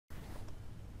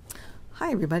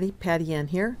Hi everybody, Patty Ann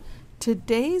here.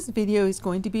 Today's video is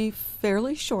going to be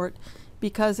fairly short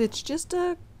because it's just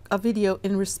a video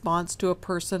in response to a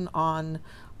person on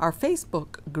our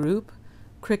Facebook group,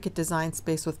 Cricut Design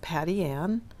Space with Patty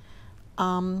Ann.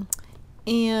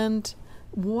 And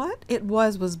what it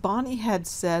was Bonnie had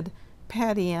said,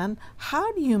 Patty Ann,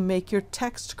 how do you make your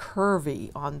text curvy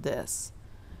on this?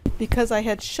 Because I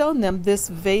had shown them this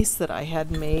vase that I had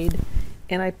made,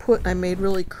 and I made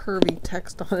really curvy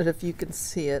text on it, if you can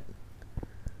see it.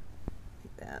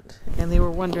 Like that. And they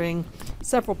were wondering,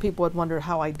 several people had wondered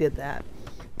how I did that.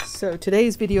 So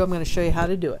today's video I'm going to show you how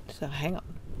to do it. So hang on.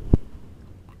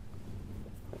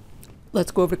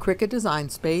 Let's go over to Cricut Design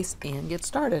Space and get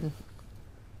started.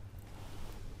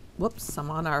 Whoops,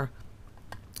 I'm on our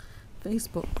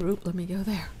Facebook group. Let me go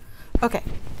there. Okay,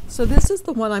 so this is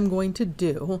the one I'm going to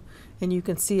do, and you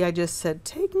can see I just said,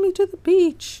 take me to the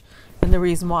beach. And the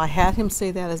reason why I had him say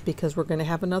that is because we're going to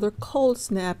have another cold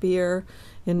snap here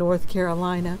in North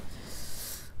Carolina.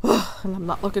 And I'm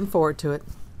not looking forward to it.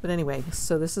 But anyway,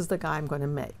 so this is the guy I'm going to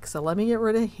make. So let me get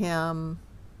rid of him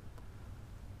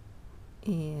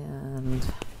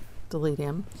and delete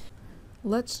him.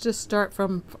 Let's just start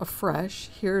from afresh.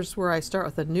 Here's where I start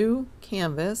with a new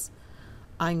canvas.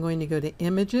 I'm going to go to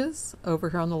Images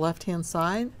over here on the left-hand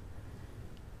side.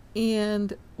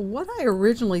 And what I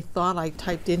originally thought I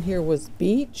typed in here was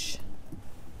beach.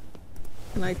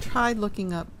 And I tried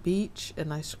looking up beach,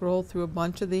 and I scrolled through a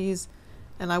bunch of these,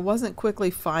 and I wasn't quickly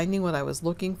finding what I was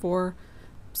looking for.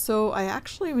 So I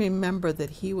actually remember that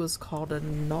he was called a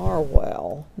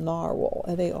narwhal. Narwhal.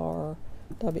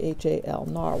 N-A-R-W-H-A-L.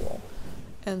 Narwhal.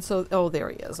 And so, oh, there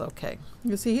he is. Okay.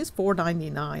 You see, he's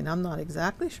 $4.99. I'm not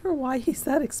exactly sure why he's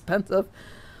that expensive.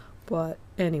 But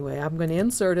anyway, I'm going to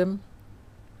insert him.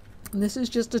 And this is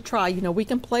just a try. You know, we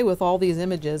can play with all these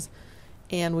images,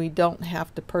 and we don't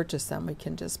have to purchase them. We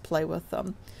can just play with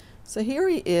them. So here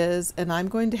he is, and I'm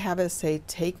going to have it say,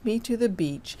 take me to the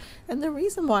beach. And the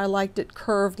reason why I liked it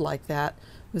curved like that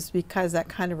was because that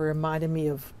kind of reminded me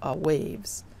of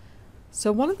waves.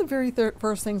 So one of the very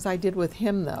first things I did with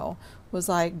him, though, was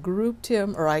I grouped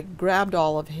him, or I grabbed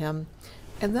all of him,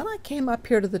 and then I came up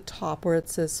here to the top where it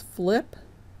says flip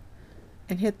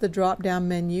and hit the drop down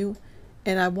menu,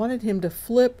 and I wanted him to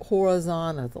flip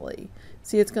horizontally.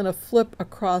 See, it's going to flip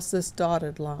across this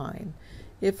dotted line.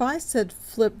 If I said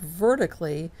flip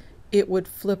vertically, it would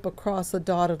flip across a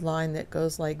dotted line that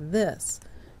goes like this,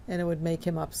 and it would make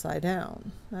him upside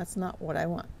down. That's not what I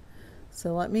want.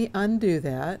 So let me undo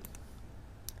that.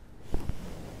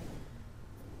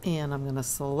 And I'm going to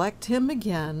select him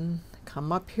again,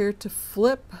 come up here to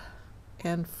flip,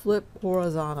 and flip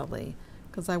horizontally,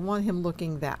 because I want him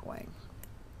looking that way.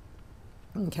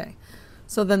 Okay,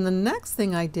 so then the next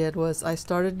thing I did was I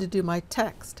started to do my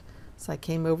text. So I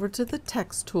came over to the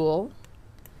text tool,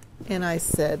 and I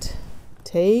said,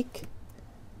 take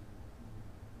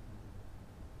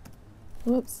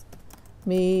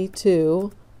me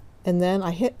to, and then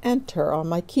I hit enter on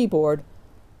my keyboard,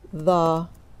 the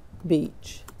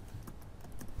beach.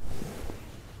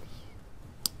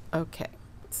 Okay,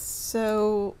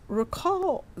 so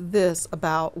recall this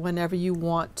about whenever you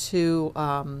want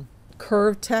to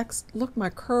curve text. Look, my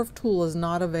curve tool is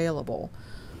not available.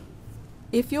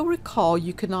 If you'll recall,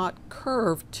 you cannot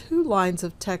curve two lines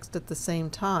of text at the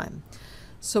same time.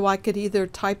 So I could either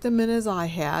type them in as I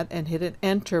had and hit an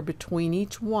enter between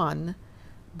each one,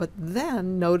 but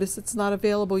then notice it's not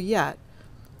available yet.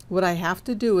 What I have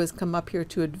to do is come up here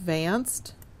to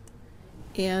Advanced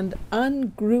and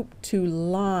ungroup to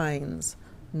lines,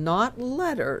 not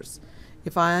letters.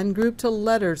 If I ungroup to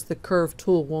letters, the curve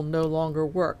tool will no longer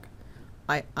work.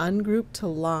 I ungroup to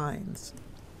lines.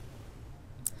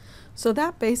 So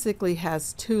that basically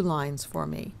has two lines for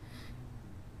me.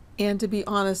 And to be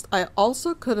honest, I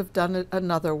also could have done it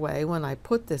another way when I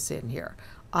put this in here.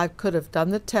 I could have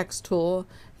done the text tool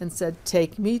and said,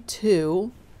 take me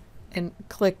to, and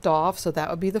clicked off, so that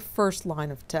would be the first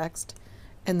line of text.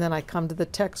 And then I come to the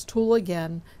text tool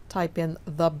again, type in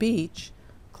the beach,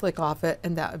 click off it,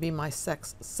 and that would be my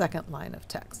second line of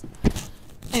text.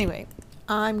 Anyway,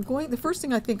 the first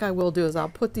thing I think I will do is I'll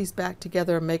put these back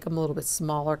together and make them a little bit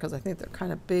smaller because I think they're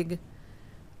kind of big.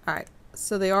 All right,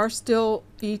 so they are still,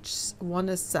 each one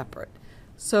is separate.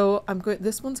 So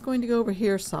this one's going to go over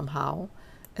here somehow,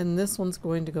 and this one's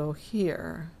going to go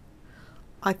here.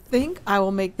 I think I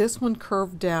will make this one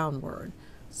curve downward.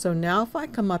 So now if I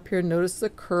come up here, notice the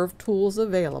curve tool is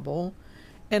available.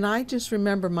 And I just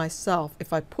remember myself,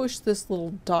 if I push this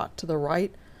little dot to the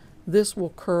right, this will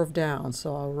curve down.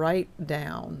 So I'll write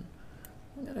down.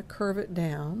 I'm going to curve it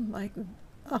down like,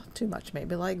 oh, too much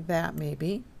maybe, like that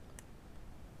maybe.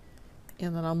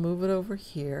 and then I'll move it over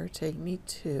here, take me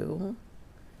to,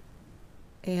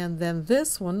 and then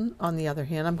this one, on the other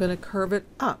hand, I'm going to curve it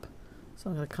up. So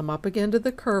I'm going to come up again to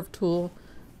the curve tool.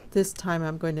 This time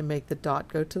I'm going to make the dot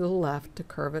go to the left to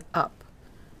curve it up.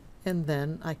 And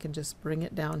then I can just bring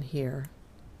it down here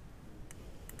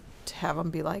to have them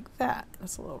be like that.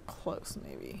 That's a little close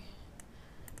maybe.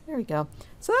 There we go.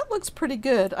 So that looks pretty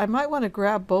good. I might want to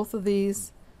grab both of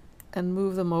these and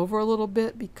move them over a little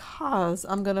bit because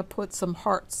I'm going to put some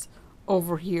hearts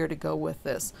over here to go with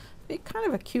this. Be kind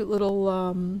of a cute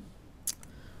little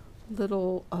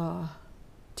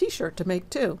t-shirt to make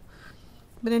too.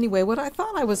 But anyway, what I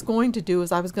thought I was going to do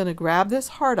is I was going to grab this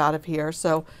heart out of here.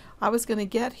 So I was going to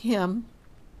get him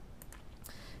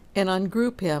and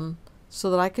ungroup him so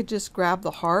that I could just grab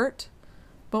the heart.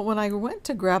 But when I went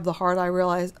to grab the heart, I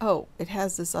realized, oh, it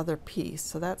has this other piece.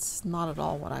 So that's not at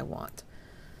all what I want.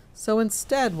 So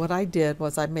instead, what I did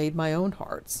was I made my own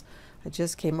hearts. I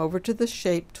just came over to the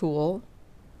shape tool,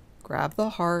 grabbed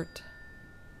the heart,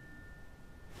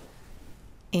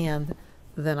 and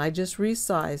then I just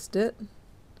resized it.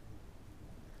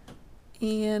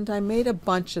 And I made a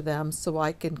bunch of them so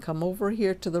I can come over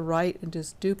here to the right and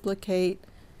just duplicate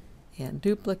and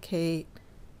duplicate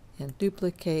and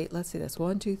duplicate. Let's see, that's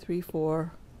 1, 2, 3,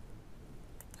 4.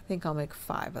 I think I'll make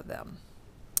 5 of them.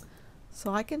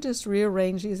 So I can just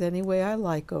rearrange these any way I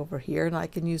like over here, and I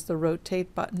can use the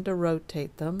rotate button to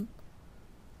rotate them.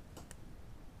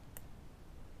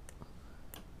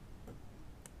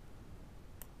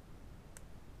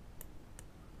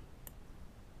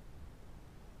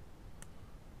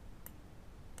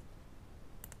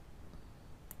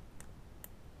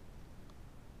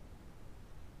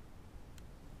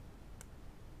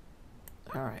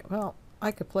 All right, well,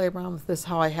 I could play around with this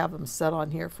how I have them set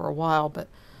on here for a while, but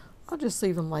I'll just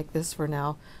leave them like this for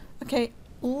now. Okay,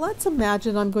 let's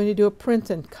imagine I'm going to do a print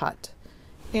and cut.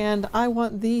 And I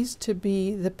want these to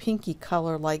be the pinky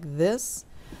color like this.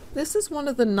 This is one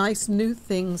of the nice new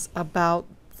things about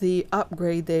the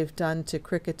upgrade they've done to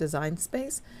Cricut Design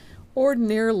Space.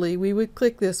 Ordinarily, we would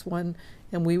click this one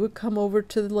and we would come over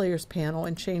to the layers panel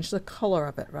and change the color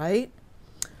of it, right?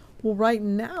 Well, right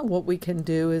now what we can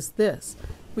do is this.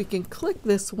 We can click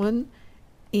this one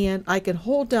and I can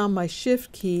hold down my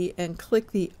shift key and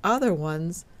click the other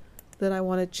ones that I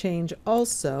want to change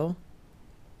also.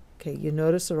 Okay, you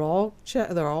notice they're all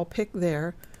picked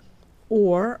there.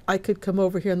 Or I could come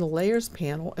over here in the layers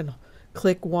panel and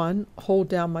click one, hold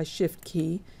down my shift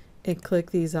key and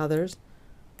click these others.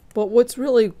 But what's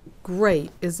really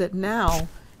great is that now,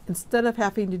 instead of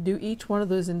having to do each one of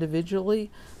those individually,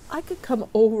 I could come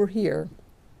over here.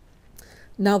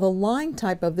 Now the line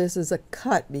type of this is a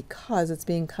cut because it's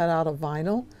being cut out of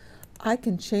vinyl. I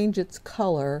can change its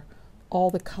color, all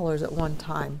the colors at one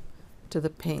time, to the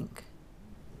pink.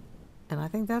 And I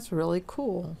think that's really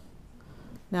cool.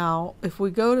 Now, if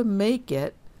we go to make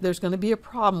it, there's going to be a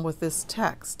problem with this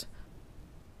text.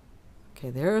 Okay,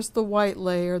 there's the white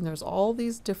layer, and there's all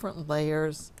these different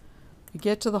layers. We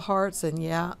get to the hearts, and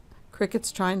yeah,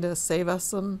 Cricut's trying to save us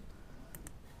some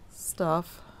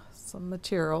stuff, some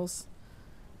materials.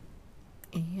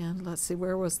 And let's see,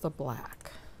 where was the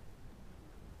black?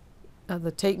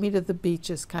 The take me to the beach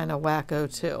is kind of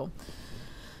wacko too.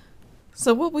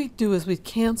 So what we do is we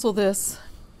cancel this.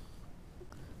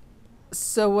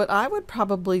 So what I would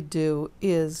probably do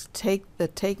is take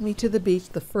me to the beach,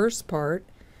 the first part,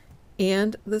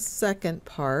 and the second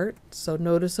part. So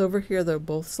notice over here they're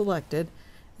both selected,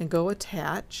 and go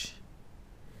attach.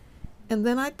 And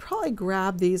then I'd probably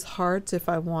grab these hearts if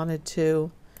I wanted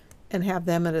to and have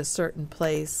them at a certain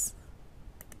place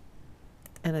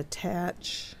and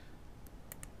attach.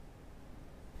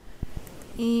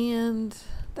 And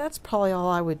that's probably all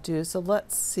I would do. So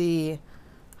let's see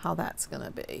how that's going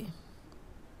to be.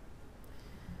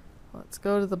 Let's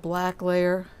go to the black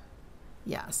layer.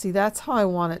 Yeah, see, that's how I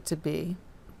want it to be.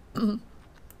 And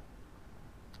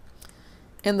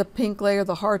the pink layer,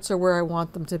 the hearts are where I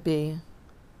want them to be.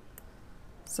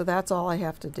 So that's all I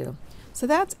have to do. So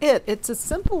that's it. It's as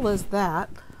simple as that.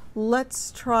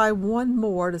 Let's try one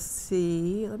more to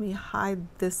see. Let me hide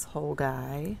this whole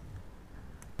guy.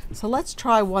 So let's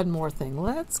try one more thing.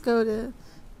 Let's go to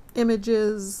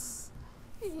images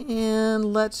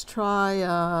and let's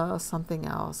try something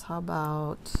else. How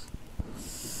about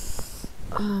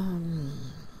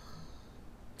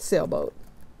sailboat?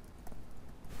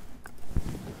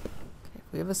 Okay,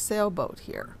 we have a sailboat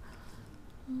here.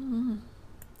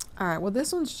 All right, well,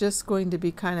 this one's just going to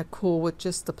be kind of cool with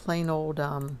just the plain old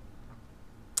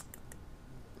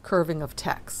curving of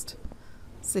text.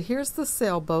 So here's the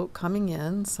sailboat coming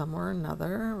in somewhere or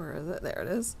another. Where is it? There it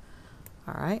is.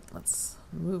 All right, let's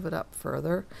move it up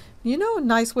further. You know, a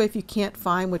nice way if you can't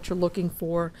find what you're looking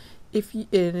for, and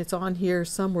it's on here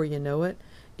somewhere, you know it.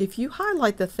 If you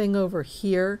highlight the thing over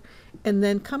here and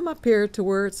then come up here to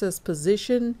where it says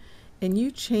position and you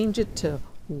change it to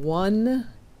 1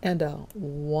 and a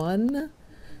 1,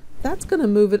 that's going to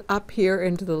move it up here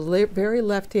into the very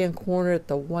left-hand corner at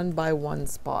the 1 by 1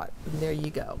 spot. And there you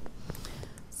go.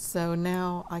 So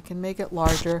now I can make it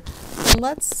larger.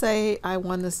 Let's say I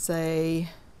want to say,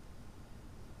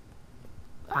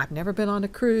 I've never been on a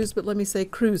cruise, but let me say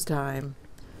cruise time.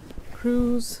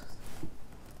 Cruise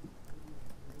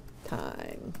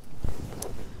time.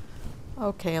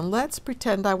 Okay, and let's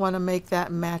pretend I want to make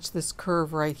that match this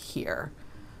curve right here.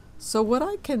 So what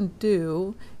I can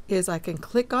do is I can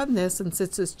click on this, and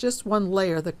since it's just one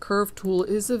layer, the curve tool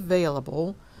is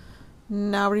available.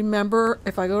 Now remember,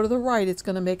 if I go to the right, it's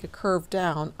going to make a curve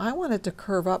down. I want it to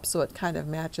curve up so it kind of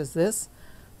matches this.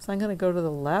 So I'm going to go to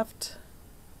the left,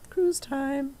 cruise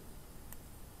time,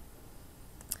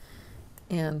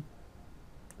 and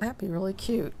that'd be really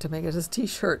cute to make it as a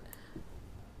t-shirt.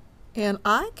 And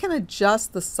I can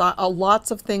adjust the size,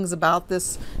 lots of things about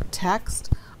this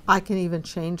text. I can even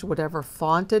change whatever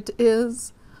font it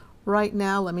is. Right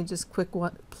now, let me just click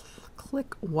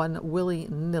one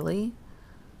willy-nilly.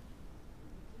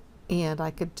 And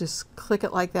I could just click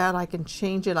it like that. I can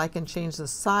change it. I can change the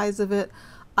size of it.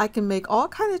 I can make all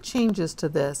kind of changes to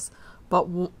this,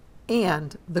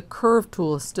 and the curve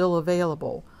tool is still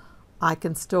available. I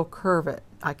can still curve it.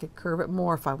 I could curve it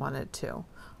more if I wanted to.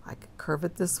 I could curve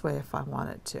it this way if I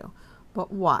wanted to.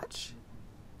 But watch.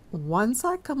 Once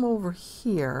I come over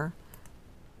here,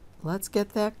 let's get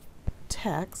that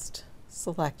text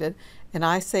selected, and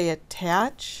I say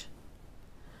attach,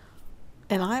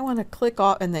 and I want to click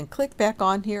off and then click back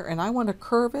on here, and I want to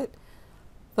curve it.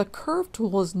 The curve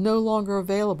tool is no longer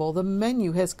available. The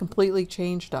menu has completely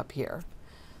changed up here.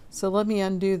 So let me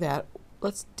undo that.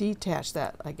 Let's detach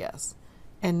that, I guess.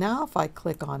 And now if I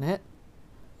click on it,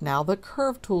 now the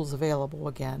curve tool is available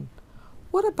again.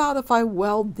 What about if I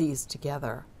weld these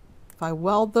together? If I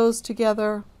weld those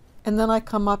together and then I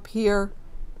come up here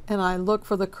and I look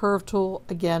for the curve tool,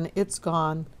 again, it's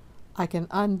gone. I can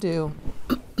undo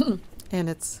and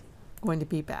it's going to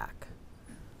be back.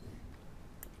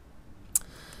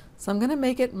 So I'm going to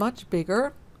make it much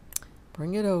bigger,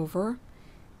 bring it over,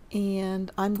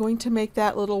 and I'm going to make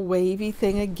that little wavy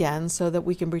thing again so that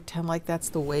we can pretend like that's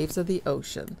the waves of the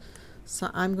ocean. So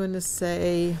I'm going to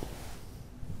say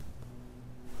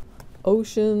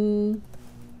ocean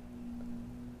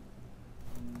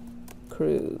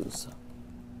cruise.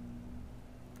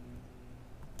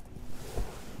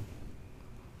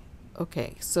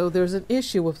 Okay, so there's an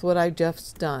issue with what I've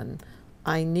just done.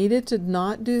 I needed to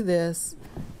not do this.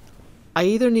 I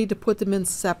either need to put them in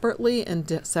separately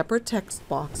in separate text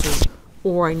boxes,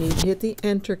 or I need to hit the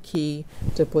enter key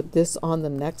to put this on the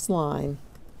next line,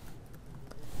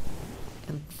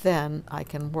 and then I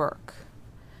can work.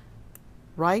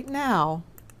 Right now,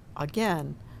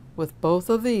 again, with both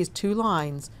of these two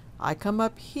lines, I come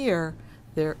up here,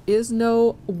 there is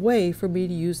no way for me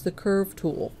to use the curve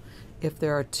tool. If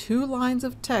there are two lines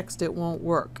of text, it won't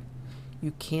work.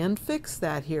 You can fix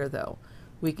that here though.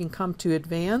 We can come to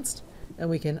advanced and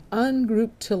we can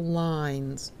ungroup to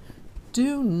lines.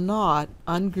 Do not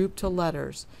ungroup to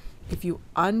letters. If you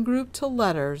ungroup to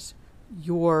letters,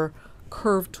 your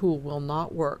curve tool will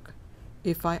not work.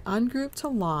 If I ungroup to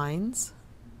lines,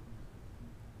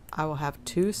 I will have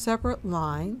two separate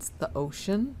lines, the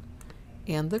ocean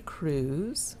and the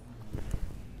cruise.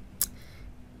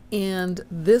 And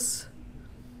this,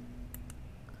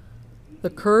 the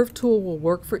curve tool will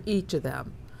work for each of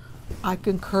them. I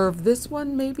can curve this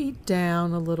one maybe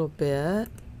down a little bit.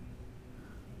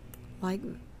 Like,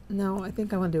 no, I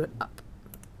think I want to do it up.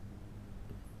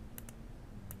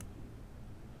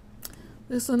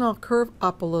 This one I'll curve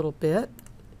up a little bit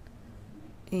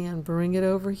and bring it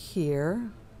over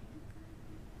here.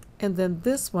 And then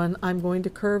this one I'm going to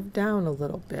curve down a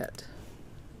little bit.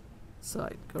 So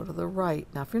I go to the right.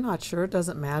 Now if you're not sure, it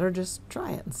doesn't matter, just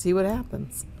try it and see what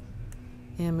happens.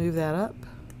 And move that up.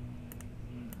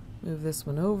 Move this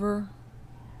one over.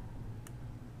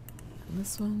 And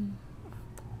this one.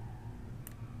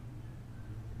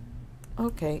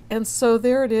 Okay, and so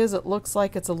there it is. It looks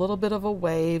like it's a little bit of a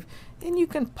wave, and you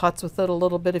can putz with it a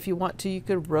little bit if you want to. You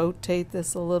could rotate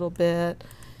this a little bit,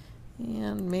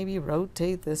 and maybe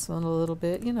rotate this one a little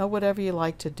bit, you know, whatever you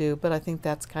like to do, but I think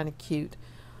that's kind of cute.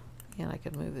 And I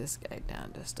can move this guy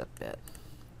down just a bit.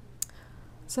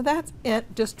 So that's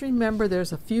it. Just remember,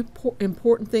 there's a few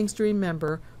important things to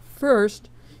remember. First,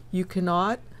 you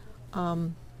cannot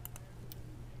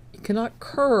cannot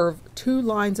curve two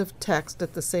lines of text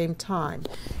at the same time.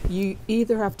 You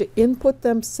either have to input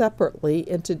them separately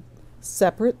into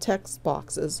separate text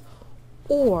boxes,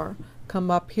 or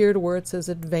come up here to where it says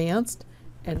Advanced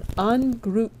and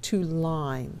ungroup two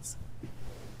lines.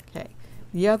 Okay.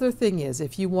 The other thing is,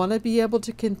 if you want to be able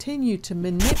to continue to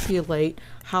manipulate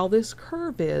how this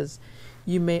curve is,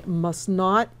 you must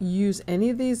not use any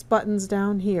of these buttons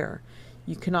down here.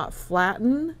 You cannot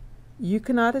flatten, you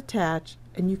cannot attach,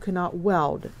 and you cannot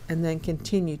weld and then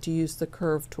continue to use the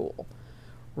curve tool.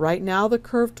 Right now the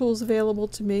curve tool is available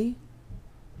to me.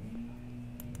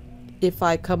 If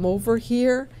I come over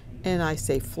here and I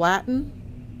say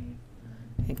flatten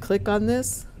and click on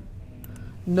this,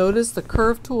 notice the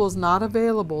curve tool is not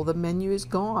available. The menu is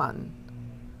gone.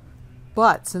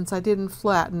 But since I didn't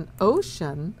flatten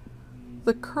ocean,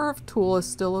 the curve tool is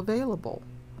still available.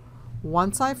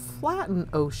 Once I flatten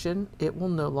ocean, it will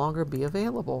no longer be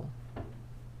available.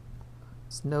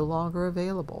 It's no longer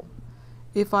available.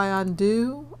 If I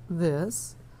undo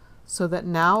this so that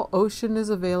now ocean is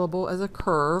available as a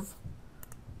curve,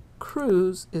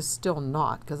 cruise is still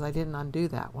not, because I didn't undo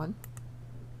that one.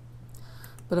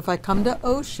 But if I come to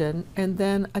ocean and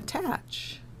then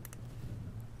attach,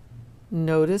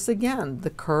 notice again the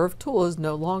curve tool is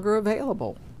no longer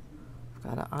available. I've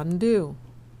got to undo.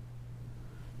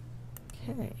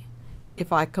 Okay.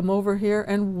 If I come over here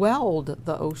and weld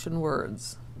the ocean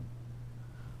words,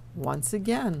 once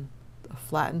again the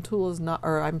flatten tool is not,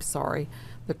 or I'm sorry,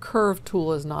 the curve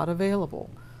tool is not available.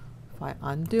 If I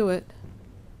undo it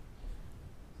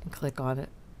and click on it,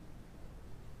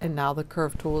 and now the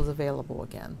curve tool is available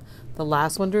again. The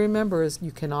last one to remember is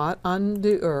you cannot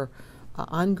undo or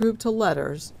ungroup to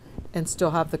letters and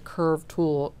still have the curve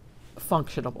tool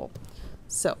functionable.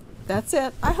 So that's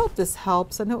it. I hope this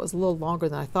helps. I know it was a little longer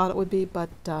than I thought it would be, but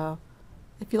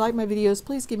if you like my videos,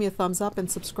 please give me a thumbs up and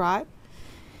subscribe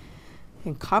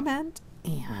and comment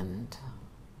and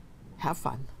have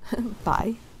fun.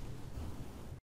 Bye.